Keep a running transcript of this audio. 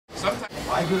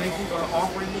Why do they keep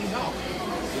offering me help?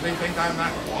 Do they think I'm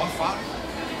not qualified?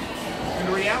 And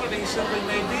the reality simply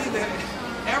may be that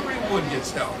everyone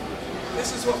gets help.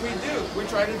 This is what we do. We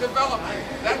try to develop it.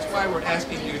 That's why we're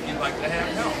asking you if you'd like to have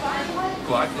help.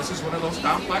 But this is one of those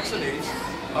complexities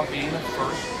of being a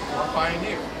first or a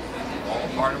pioneer. All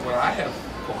part of what I have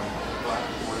going on, Black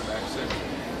Quarterback Syndrome.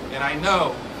 And I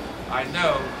know,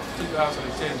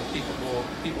 2010,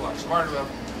 people are smart enough.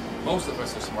 Most of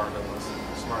us are smart enough.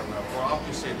 Well, I'll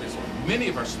just say this: many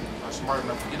of us are smart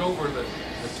enough to get over the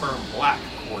term Black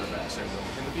Quarterback Syndrome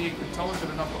and to be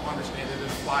intelligent enough to understand that it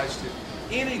applies to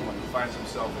anyone who finds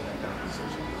himself in that kind of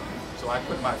position. So I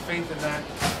put my faith in that,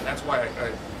 and that's why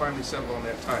I finally settled on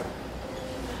that title.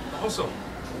 Also,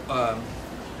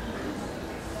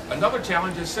 another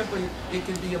challenge is simply it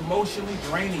can be emotionally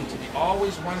draining to be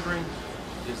always wondering,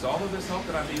 is all of this help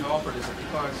that I'm being offered, is it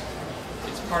because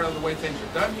it's part of the way things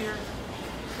are done here?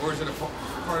 Or is it a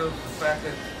part of the fact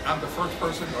that I'm the first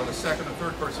person or the second or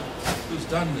third person who's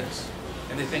done this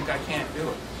and they think I can't do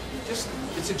it?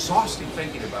 It's exhausting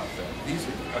thinking about that.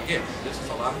 Again, this is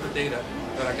a lot of the data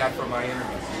that I got from my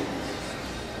interview.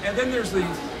 And then there's the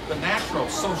natural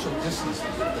social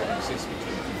distancing that exists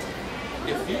between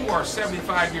people. If you are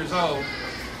 75 years old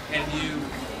and you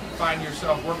find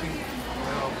yourself working,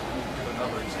 well, I'll give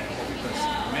another example because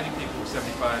many people are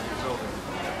 75 years old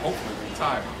and hopefully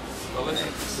retire. Well,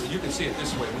 so you can see it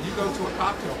this way. When you go to a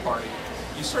cocktail party,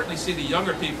 you certainly see the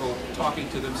younger people talking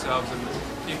to themselves and the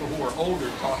people who are older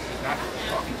not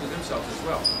talking to themselves as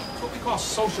well. It's what we call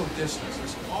social distance.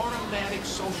 It's automatic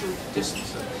social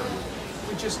distance that occurs.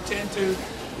 We just tend to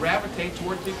gravitate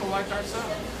toward people like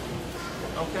ourselves.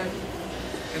 Okay?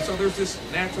 And so there's this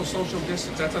natural social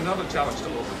distance. That's another challenge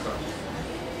to overcome.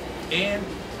 And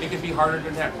it can be harder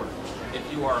to network if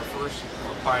you are a first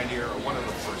or pioneer or one of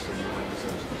the first in your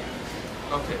organization.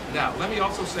 Okay, now let me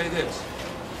also say this.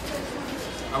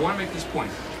 I want to make this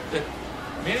point, that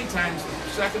many times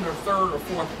the second or third or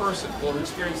fourth person will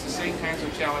experience the same kinds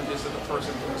of challenges that the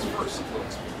person who was first will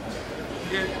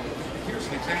experience. Here's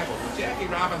an example. When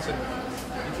Jackie Robinson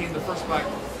became the first Black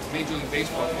Major League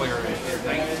Baseball player in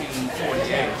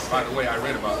 1948, by the way, I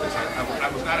read about this. I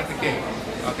was not at the game.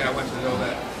 Okay, I want you to know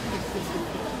that.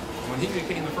 When he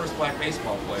became the first Black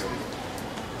baseball player,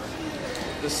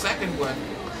 the second Black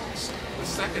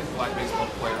baseball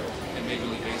player in Major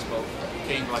League Baseball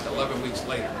came like 11 weeks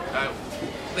later.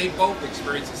 They both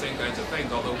experienced the same kinds of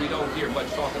things, although we don't hear much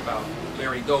talk about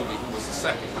Larry Doby, who was the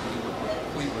second. He was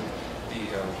with Cleveland, the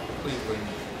Cleveland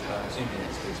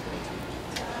Indians baseball team.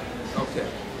 Okay,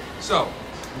 so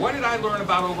what did I learn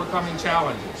about overcoming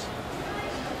challenges?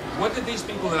 What did these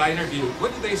people that I interviewed,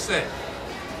 what did they say?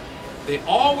 They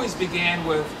always began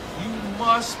with, you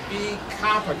must be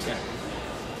competent.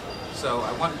 So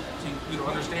I want you to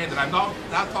understand that I'm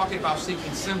not talking about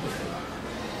seeking sympathy.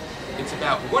 It's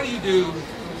about what do you do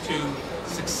to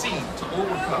succeed, to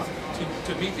overcome,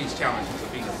 to meet these challenges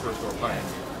of being a first or pioneer.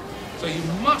 So you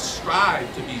must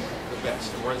strive to be the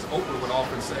best, or as Oprah would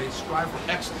often say, strive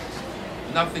for excellence.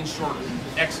 Nothing short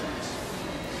of excellence.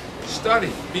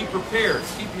 Study, be prepared,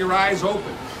 keep your eyes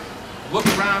open. Look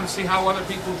around and see how other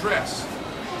people dress.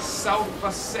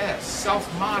 Self-assess,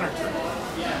 self-monitor.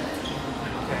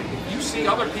 If you see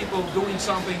other people doing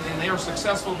something and they're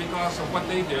successful because of what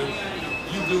they do,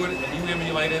 you do it and you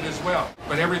emulate it as well.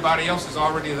 But everybody else is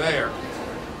already there.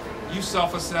 You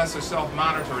self-assess or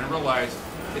self-monitor and realize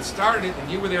it started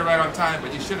and you were there right on time,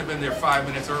 but you should have been there 5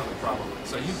 minutes early probably.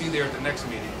 So you'd be there at the next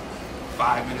meeting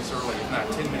 5 minutes early, if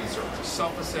not 10 minutes early.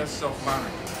 Self-assess,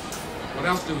 self-monitor. What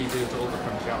else do we do to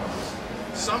overcome challenges?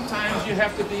 Sometimes you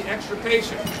have to be extra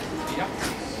patient.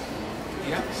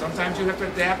 Yeah, sometimes you have to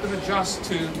adapt and adjust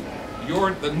to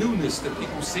the newness that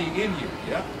people see in you.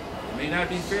 Yeah, it may not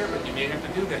be fair, but you may have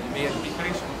to do that. You may have to be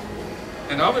patient.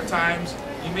 And other times,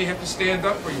 you may have to stand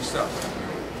up for yourself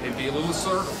and be a little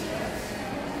assertive.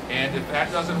 And if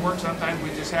that doesn't work, sometimes we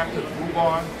just have to move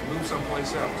on, move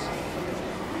someplace else.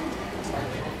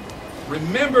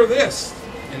 Remember this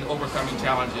in overcoming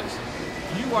challenges.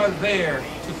 You are there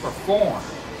to perform.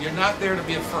 You're not there to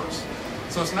be a first.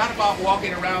 So it's not about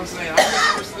walking around saying, I'm the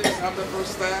first this, I'm the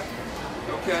first that.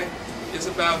 Okay? It's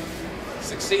about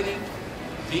succeeding,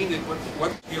 being at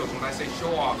what skills. When I say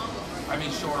show off, I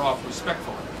mean show it off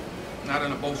respectfully, not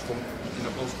in a boastful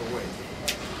way.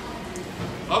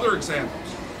 Other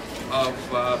examples of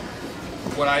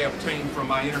what I obtained from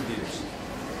my interviews.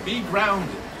 Be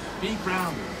grounded. Be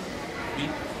grounded.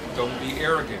 Don't be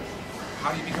arrogant.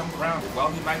 How do you become grounded?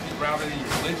 Well, you might be grounded in your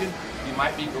religion. You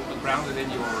might be grounded in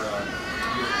your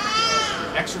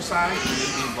exercise. You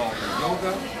may be involved in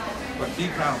yoga. But be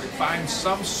grounded. Find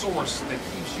some source that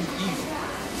keeps you even.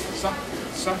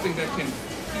 something that can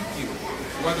keep you,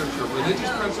 whether it's your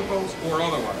religious principles or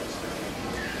otherwise.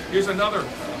 Here's another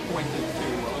point to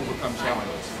overcome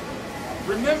challenges.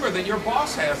 Remember that your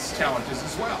boss has challenges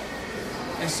as well,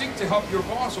 and seek to help your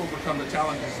boss overcome the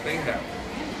challenges they have.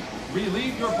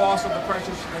 Relieve your boss of the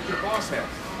pressures that your boss has.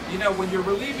 You know, when you're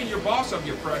relieving your boss of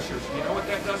your pressures, you know what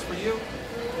that does for you?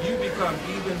 You become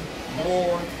even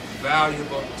more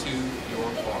valuable to your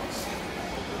boss.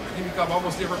 You become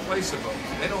almost irreplaceable.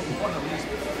 They don't want to lose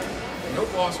you. No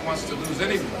boss wants to lose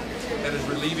anyone that is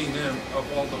relieving them of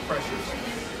all the pressures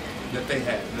that they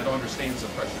have, that understands the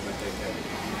pressure that they have.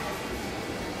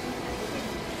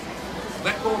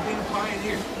 Let go of being a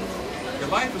pioneer. Your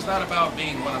life is not about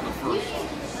being one of the first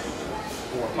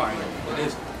or a pioneer. It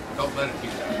isn't. Don't let it be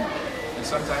that. And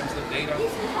sometimes the data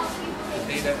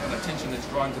and attention that's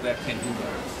drawn to that can do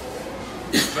that.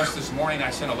 Just this morning, I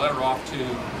sent a letter off to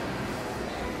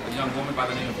a young woman by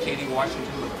the name of Katie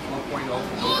Washington with a 4.0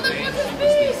 from Notre Dame.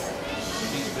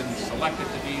 She's been selected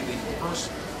to be the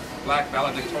first black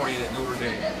valedictorian at Notre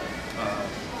Dame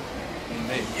in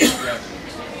May.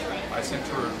 Congratulations. I sent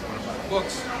her one of my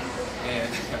books and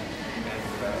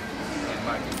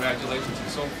my congratulations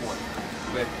and so forth.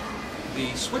 But the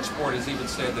switchboard has even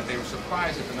said that they were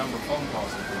surprised at the number of phone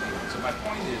calls that they get. So my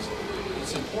point is,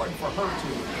 it's important for her to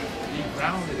be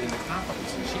grounded in the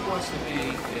competency. She wants to be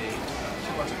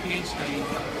she wants a PhD,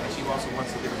 and she also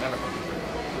wants to get a medical degree.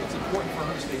 It's important for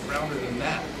her to stay grounded in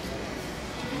that,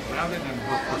 to be grounded in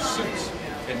her pursuits,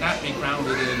 and not be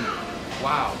grounded in,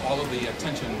 wow, all of the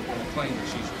attention and acclaim that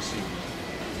she's received.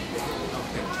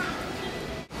 Okay.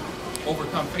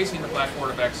 Overcome facing the black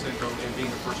quarterback syndrome and being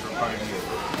the first or pioneer.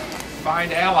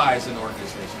 Find allies in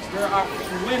organizations. There are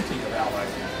plenty of allies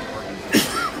in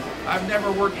organizations. I've never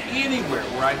worked anywhere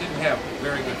where I didn't have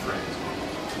very good friends.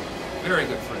 Very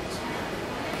good friends.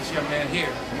 This young man here,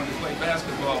 when he played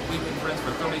basketball, we've been friends for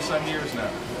 30-some years now.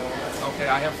 Okay,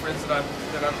 I have friends that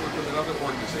I've worked with in other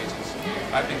organizations.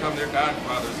 I've become their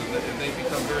godfathers, and they've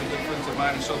become very good friends of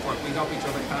mine and so forth. We help each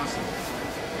other constantly.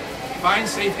 Find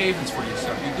safe havens for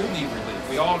yourself. You do need relief.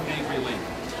 We all need relief.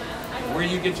 Where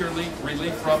you get your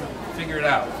relief from, figure it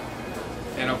out.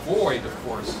 And avoid, of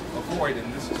course,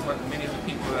 and this is what many of the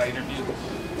people that I interviewed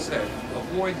said,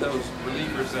 avoid those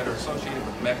relievers that are associated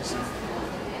with medicine,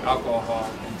 alcohol,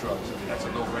 and drugs. I mean, that's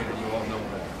a no-brainer. You all know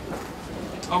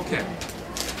that. Okay.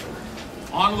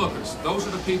 Onlookers. Those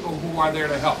are the people who are there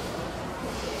to help,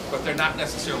 but they're not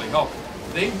necessarily helping.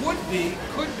 They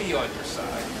could be on your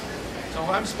side. So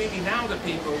I'm speaking now to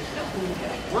people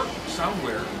who work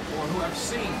somewhere or who have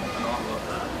seen an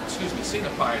onlooker, seen a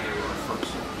pioneer or a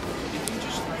first. If you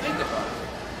just think about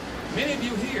it, many of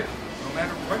you here, no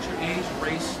matter what your age,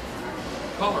 race,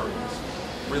 color is,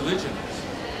 religion is,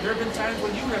 there have been times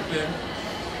when you have been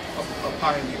a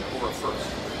pioneer or a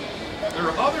first. There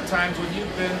are other times when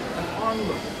you've been an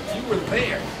onlooker. You were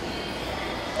there.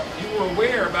 You were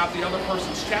aware about the other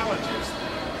person's challenges,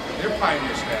 their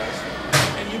pioneer status,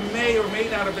 and you may or may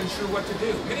not have been sure what to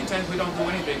do. Many times we don't do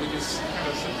anything. We just kind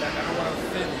of sit back. I don't want to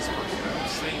offend this person. I don't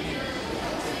say anything.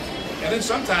 And then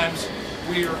sometimes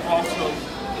we are also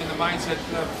in the mindset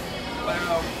of,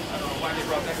 well, I don't know why they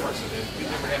brought that person in. We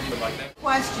never had anyone like that.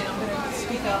 Question. I'm going to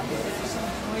speak up because there's some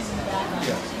noise in the background.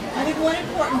 Yes. I think one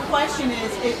important question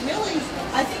is,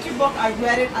 I think your book, I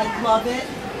read it, I love it.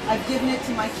 I've given it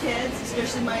to my kids,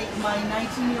 especially my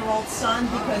 19-year-old son,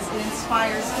 because it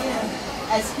inspires him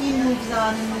as he moves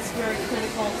on in this very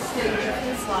critical stage of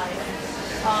his life.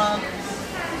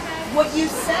 What you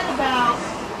said about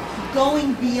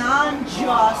going beyond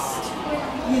just,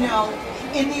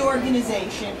 in the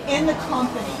organization, in the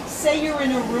company. Say you're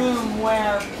in a room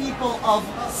where people of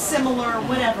similar,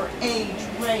 whatever, age,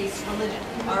 race, religion,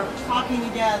 are talking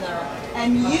together,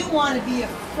 and you want to be a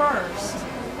first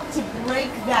to break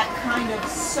that kind of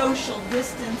social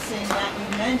distancing that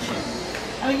you mentioned.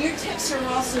 I mean, your tips are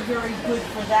also very good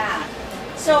for that.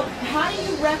 So how do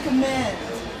you recommend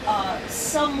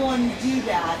someone do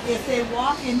that if they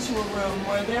walk into a room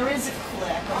where there is a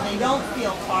clique or they don't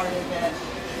feel part of it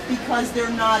because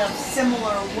they're not of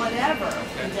similar whatever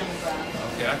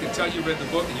demographic? Okay, I can tell you read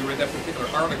the book and you read that particular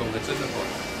article that's in the book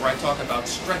where I talk about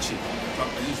stretching.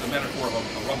 I use the metaphor of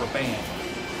a rubber band.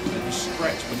 And you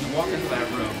stretch. When you walk into that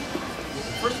room,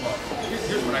 first of all,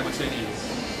 here's what I would say to you.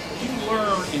 You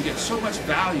learn and get so much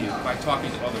value by talking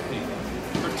to other people,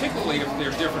 particularly if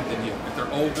they're different than you. If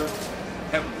they're older,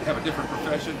 have a different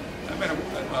profession. I met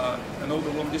an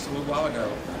older woman just a little while ago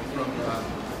from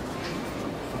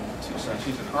Tucson.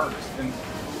 She's an artist. And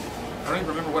I don't even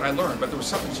remember what I learned, but there was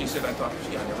something she said I thought,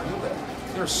 gee, I never knew that.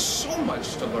 There's so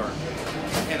much to learn.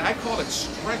 And I call it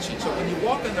stretching. So when you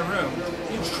walk in the room,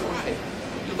 you try it.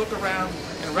 you look around,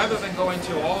 and rather than going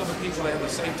to all of the people that have the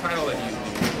same title that you do,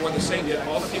 or the same,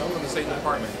 all the people from the same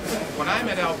department, when I'm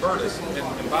at Albertus,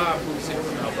 and Bob, who's here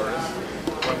from Albertus,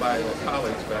 one of my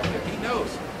colleagues back there, he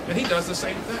knows, and he does the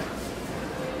same thing.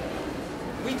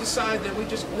 We decide that we're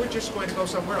just going to go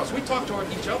somewhere else. We talk to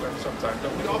each other sometimes,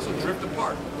 but we also drift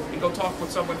apart. We go talk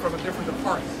with someone from a different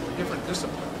department, different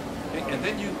discipline. And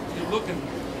then you look and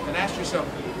ask yourself,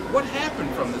 what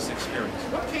happened from this experience?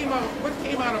 What came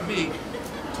out of me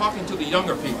talking to the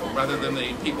younger people rather than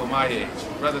the people my age,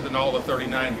 rather than all the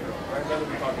 39-year-olds, right? Rather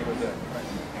than talking with them, right?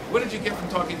 What did you get from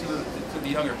talking to the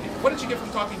younger people? What did you get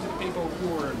from talking to the people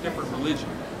who are a different religion?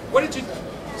 What did you?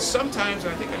 Sometimes,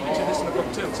 and I think I mentioned this in the book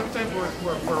too, sometimes we're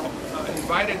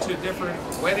invited to different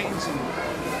weddings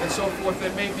and so forth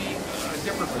that may be a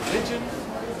different religion,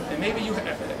 and maybe you have,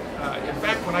 in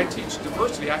fact, when I teach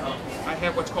diversity, I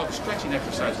have what's called a stretching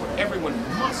exercise where everyone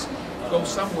must go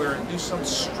somewhere and do some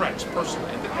stretch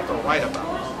personally, and then have to write about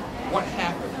it. What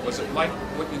happened? Was it like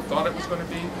what you thought it was going to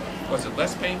be? Was it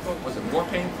less painful? Was it more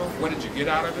painful? What did you get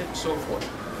out of it? And so forth.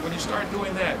 When you start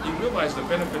doing that, you realize the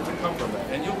benefits that come from that,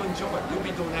 and you'll enjoy it. You'll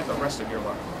be doing that the rest of your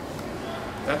life.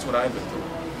 That's what I've been doing.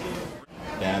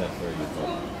 Data for your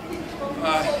book?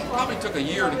 It probably took a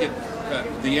year to get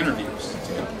the interviews,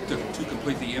 to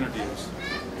complete the interviews,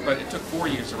 but it took 4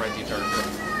 years to write the entire book.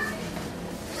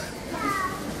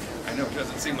 I know it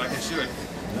doesn't seem like it should.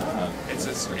 It's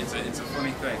a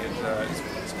funny thing.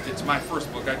 It's my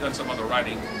first book. I've done some other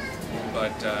writing.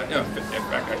 But in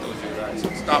fact, I told you that I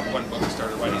stopped one book and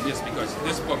started writing this because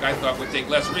this book I thought would take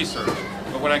less research.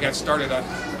 But when I got started, I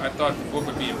thought the book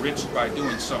would be enriched by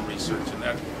doing some research, and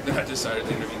then I decided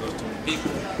to interview those 2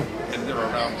 people, and they're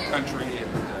around the country, and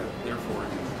therefore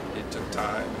it took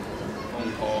time,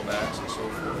 phone callbacks, and so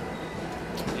forth.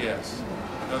 Yes,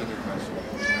 another good question.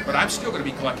 But I'm still going to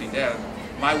be collecting data.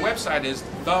 My website is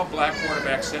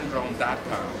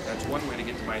theblackquarterbacksyndrome.com. That's one way to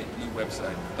get to my new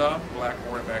website,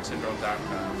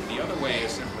 theblackquarterbacksyndrome.com. The other way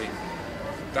is simply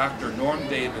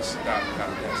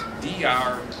drnormdavis.com. That's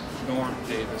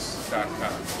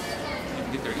drnormdavis.com. You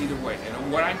can get there either way. And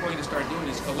what I'm going to start doing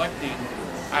is collecting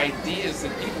ideas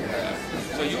that people have.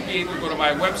 So you'll be able to go to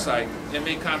my website and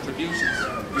make contributions,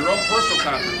 your own personal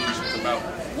contributions about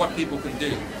what people can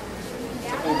do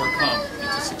to overcome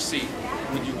and to succeed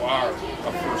when you are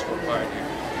a first or pioneer.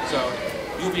 So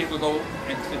you'll be able to go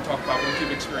and talk about what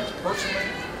you've experienced personally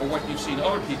or what you've seen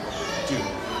other people do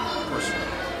personally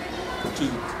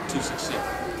to succeed.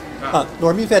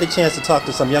 Norm, you've had a chance to talk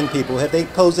to some young people. Have they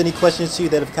posed any questions to you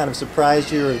that have kind of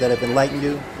surprised you or that have enlightened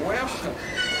you? Well,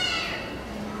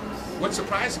 what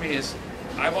surprised me is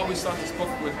I've always thought this book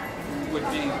would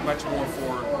be much more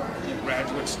for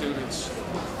graduate students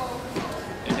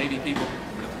and maybe people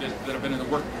that have been in the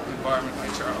work environment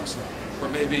like Charles for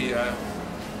maybe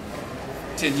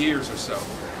 10 years or so.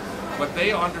 But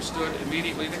they understood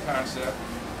immediately the concept.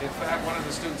 In fact, one of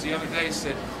the students the other day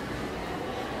said,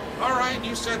 all right,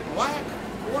 you said black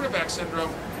quarterback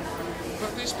syndrome,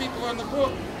 but these people in the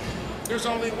book, there's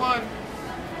only one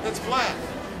that's black.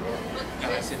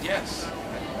 And I said, yes.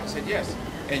 I said, yes.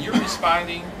 And you're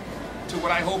responding to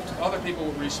what I hoped other people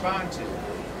would respond to.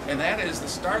 And that is the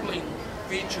startling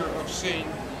feature of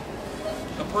seeing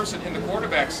a person in the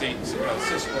quarterback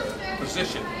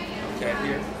position. Okay,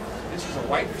 here. This is a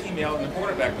white female in the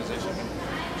quarterback position.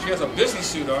 She has a business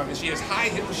suit on and she has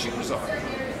high-heel shoes on.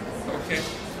 Okay?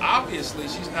 Obviously,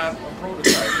 she's not a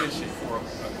prototype, is she, for a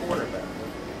quarterback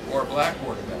or a black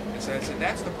quarterback. And so I said,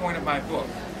 that's the point of my book.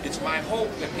 It's my hope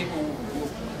that people will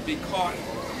be caught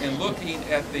in looking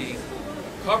at the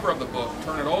cover of the book,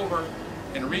 turn it over,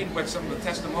 and read what some of the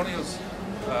testimonials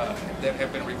that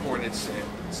have been recorded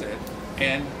said,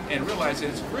 and realize that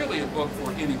it's really a book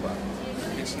for anybody.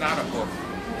 It's not a book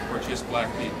for just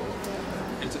black people.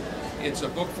 It's a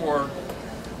book for,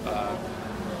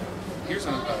 here's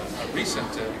a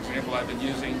recent example I've been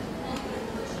using,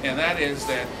 and that is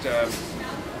that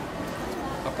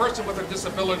a person with a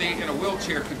disability in a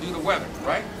wheelchair could do the weather,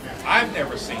 right? I've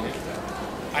never seen it.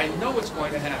 I know it's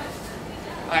going to happen.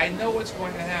 I know it's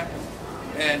going to happen.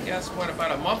 And guess what,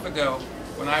 about a month ago,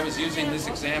 when I was using this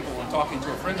example and talking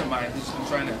to a friend of mine who's been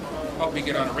trying to help me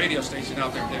get on a radio station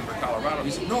out there in Denver, Colorado,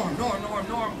 he said, Norm,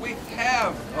 we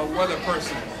have a weather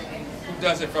person who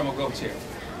does it from a wheelchair,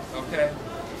 okay?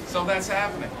 So that's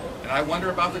happening. And I wonder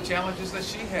about the challenges that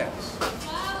she has.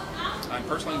 I'm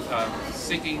personally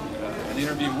seeking an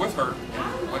interview with her,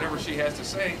 and whatever she has to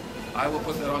say, I will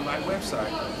put that on my website.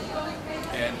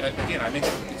 And again,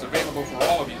 it's available for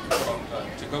all of you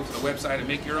to go to the website and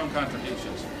make your own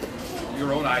contributions,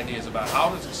 your own ideas about how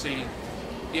to succeed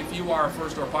if you are a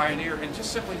first or pioneer, and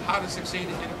just simply how to succeed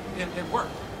in work.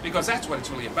 because that's what it's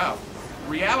really about.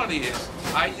 Reality is,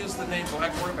 I use the name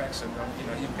Black Quarterback Syndrome. You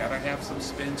know, you've got to have some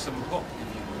spin, some hook,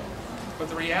 if you will. But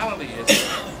the reality is,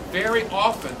 very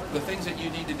often, the things that you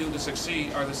need to do to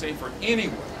succeed are the same for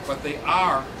anyone, but they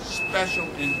are special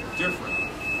and different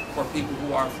for people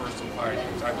who are first and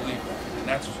pioneers. I believe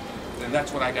that. And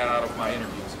that's what I got out of my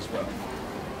interviews as well.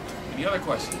 Any other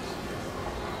questions?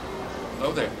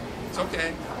 Hello there. It's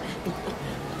okay.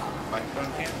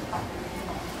 Microphone can.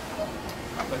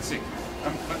 Let's see.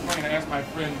 I'm going to ask my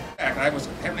friend back. I was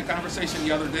having a conversation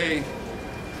the other day.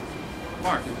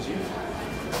 Mark, it was you.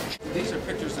 These are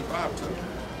pictures that Bob took.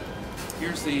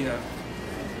 Here's the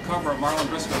cover of Marlon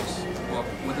Briscoe's book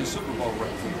with his Super Bowl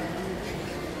ring.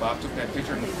 Bob took that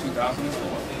picture in 2004.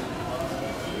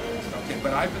 Okay,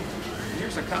 but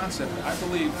here's a concept. I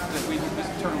believe that this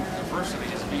term diversity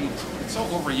it's so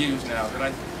overused now that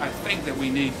I think that we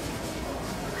need.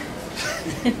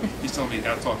 He's telling me I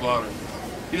got to talk louder.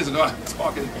 He doesn't know I'm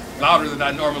talking louder than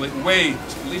I normally.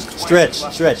 At least twice.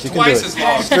 Stretch. You can do it. Twice as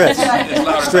long. Stretch. As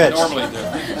louder than I normally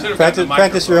do.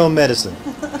 Practice your own medicine.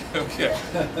 Okay.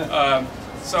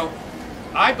 So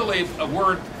I believe a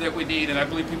word that we need, and I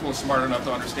believe people are smart enough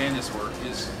to understand this word,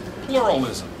 is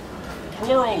pluralism.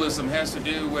 Pluralism has to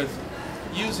do with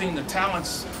using the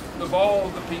talents of all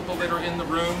the people that are in the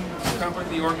room, the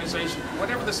company, the organization,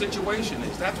 whatever the situation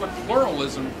is. That's what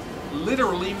pluralism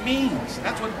literally means.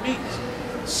 That's what it means.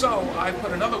 So I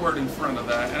put another word in front of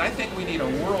that, and I think we need a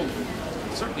world,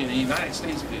 certainly in the United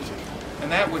States vision,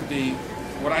 and that would be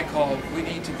what I call, we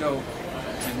need to go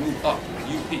and move up,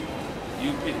 UP.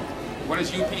 UP. What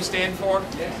does UP stand for?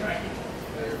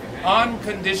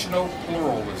 Unconditional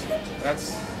pluralism.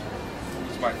 That's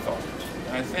my thought.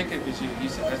 And I think it was you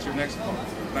said that's your next book.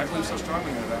 And I believe so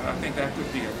strongly in that. I think that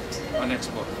could be a next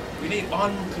book. We need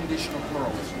unconditional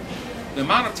pluralism. The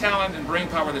amount of talent and brain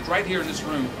power that's right here in this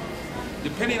room,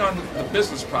 depending on the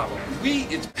business problem,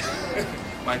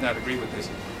 might not agree with this,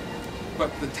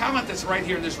 but the talent that's right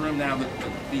here in this room now, the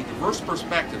diverse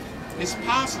perspective, it's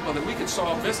possible that we could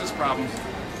solve business problems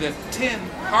that 10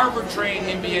 Harvard-trained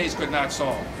MBAs could not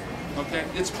solve. Okay,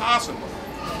 it's possible.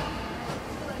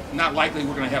 Not likely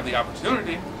we're going to have the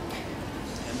opportunity. And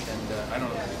I don't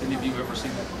know if any of you have ever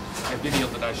seen that video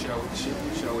that I show.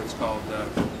 It's called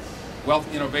Wealth,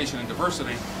 Innovation, and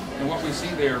Diversity. And what we see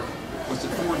there was the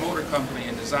Ford Motor Company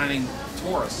in designing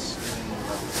Taurus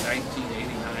in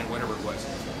 1989, whatever it was.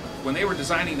 When they were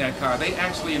designing that car, they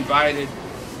actually invited,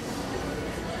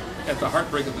 at the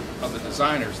heartbreak of the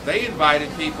designers, they invited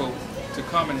people to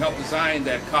come and help design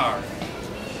that car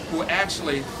who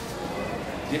actually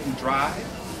didn't drive.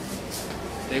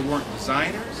 They weren't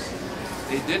designers.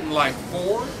 They didn't like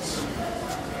Fords.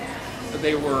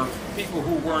 They were people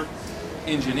who weren't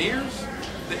engineers.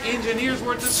 The engineers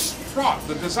were distraught.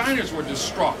 The designers were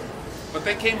distraught. But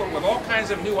they came up with all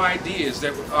kinds of new ideas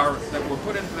that were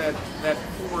put into that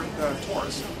Ford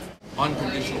Taurus.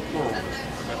 Unconditional pluralism.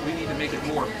 We need to make it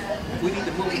more. We need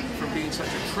to move from being such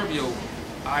a trivial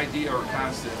idea or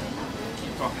concept.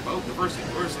 Keep talking about diversity,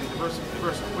 diversity, diversity,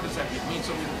 diversity. What does that mean? It means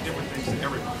so many different things to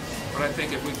everyone. But I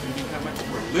think if we can become much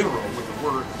more literal with the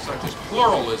word such as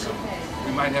pluralism,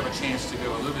 we might have a chance to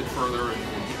go a little bit further and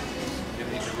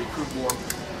recruit more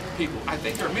people. I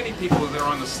think there are many people that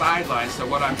are on the sidelines to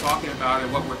what I'm talking about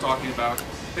and what we're talking about.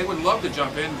 They would love to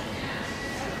jump in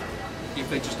if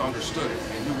they just understood it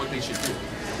and knew what they should do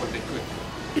and what they could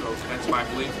do. So that's my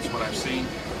belief, it's what I've seen.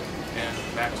 And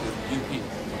back to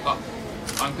UP, up,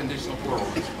 unconditional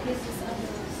pluralism.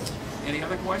 Any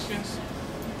other questions?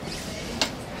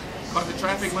 Caught the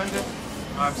traffic, Linda?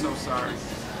 I'm so sorry.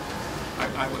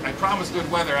 I promised good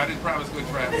weather, I didn't promise good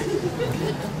traffic.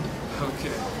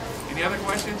 Okay. Any other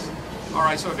questions? All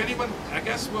right, so if anyone, I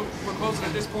guess we'll close it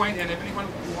at this point, and if anyone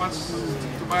wants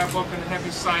to buy a book and have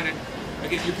you sign it,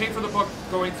 again, you pay for the book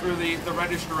going through the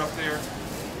register up there,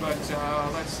 but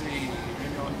let's see,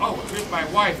 oh, here's my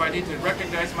wife. I need to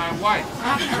recognize my wife.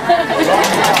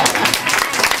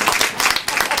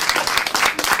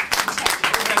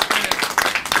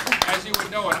 As you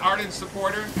would know, an ardent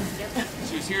supporter.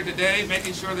 She's here today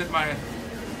making sure that my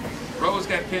rose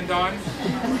got pinned on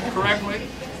correctly,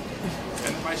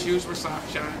 and that my shoes were shining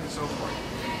and so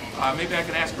forth. Maybe I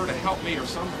can ask her to help me or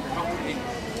someone to help me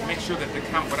make sure that they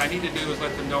count. What I need to do is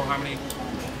let them know how many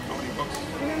books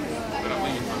that I'm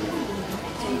leaving for them.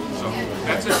 So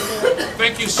that's it.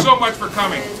 Thank you so much for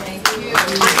coming. Thank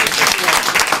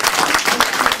you.